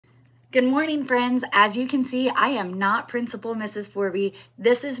Good morning, friends. As you can see, I am not Principal Mrs. Forby.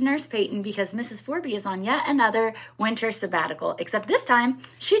 This is Nurse Peyton because Mrs. Forby is on yet another winter sabbatical, except this time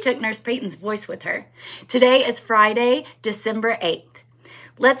she took Nurse Peyton's voice with her. Today is Friday, December 8th.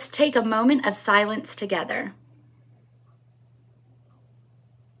 Let's take a moment of silence together.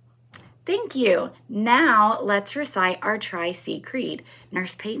 Thank you. Now let's recite our Tri-C Creed.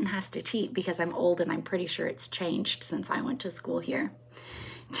 Nurse Peyton has to cheat because I'm old and I'm pretty sure it's changed since I went to school here.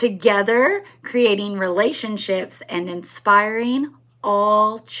 Together, creating relationships and inspiring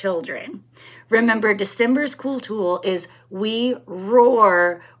all children. Remember, December's cool tool is we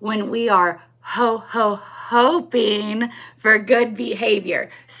roar when we are hoping for good behavior.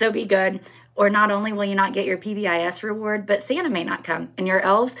 So be good, or not only will you not get your PBIS reward, but Santa may not come, and your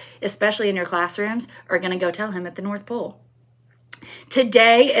elves, especially in your classrooms, are going to go tell him at the North Pole.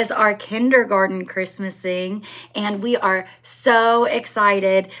 Today is our kindergarten Christmas sing, and we are so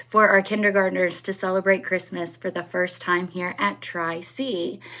excited for our kindergartners to celebrate Christmas for the first time here at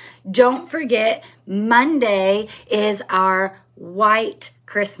Tri-C. Don't forget, Monday is our white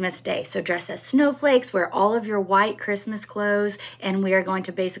Christmas day. So dress as snowflakes, wear all of your white Christmas clothes, and we are going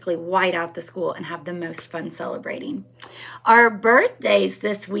to basically white out the school and have the most fun celebrating. Our birthdays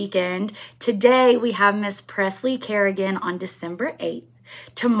this weekend, today we have Miss Presley Kerrigan on December 8th.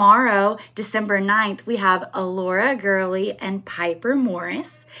 Tomorrow, December 9th, we have Alora Gurley and Piper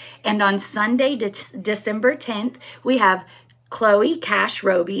Morris. And on Sunday, December 10th, we have Chloe Cash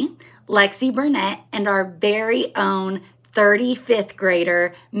Roby, Lexi Burnett, and our very own 35th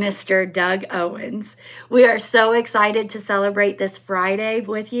grader, Mr. Doug Owens. We are so excited to celebrate this Friday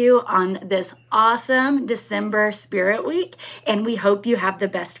with you on this awesome December Spirit Week, and we hope you have the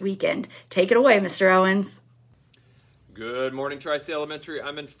best weekend. Take it away, Mr. Owens. Good morning, Tri-C Elementary.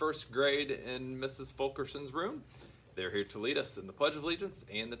 I'm in first grade in Mrs. Fulkerson's room. They're here to lead us in the Pledge of Allegiance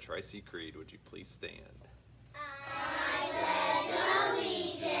and the Tri-C Creed. Would you please stand? I pledge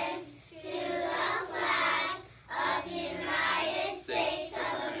allegiance to the flag of the United States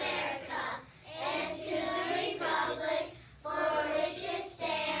of America and to the republic for which it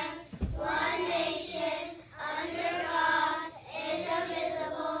stands, one nation, under God,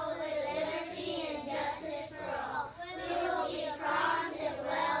 indivisible, with liberty and justice for all. We will be prompt and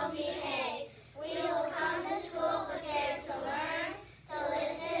well behaved. We will come to school prepared to learn, to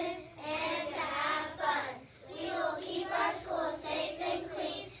listen, and to have fun. We will keep our schools safe and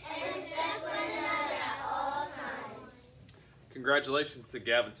clean and respect one another at all times. Congratulations to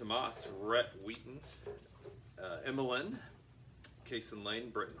Gavin Tomas, Rhett Wheaton, Emmeline, Kason Lane,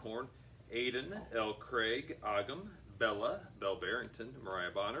 Britton Horn, Aiden, L. Craig, Ogum, Bella, Belle Barrington,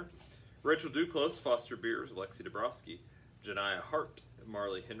 Mariah Bonner, Rachel Duclos, Foster Beers, Lexi Dabrowski, Janiah Hart,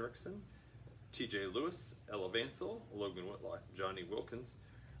 Marley Henriksen, TJ Lewis, Ella Vansel, Logan Whitlock, Johnny Wilkins,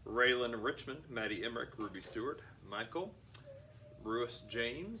 Raylan Richmond, Maddie Emmerich, Ruby Stewart, Michael, Ruis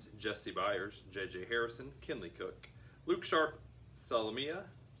James, Jesse Byers, JJ Harrison, Kinley Cook, Luke Sharp, Salamia,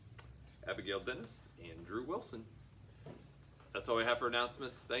 Abigail Dennis, and Drew Wilson. That's all we have for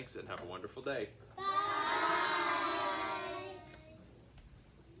announcements. Thanks and have a wonderful day. Bye.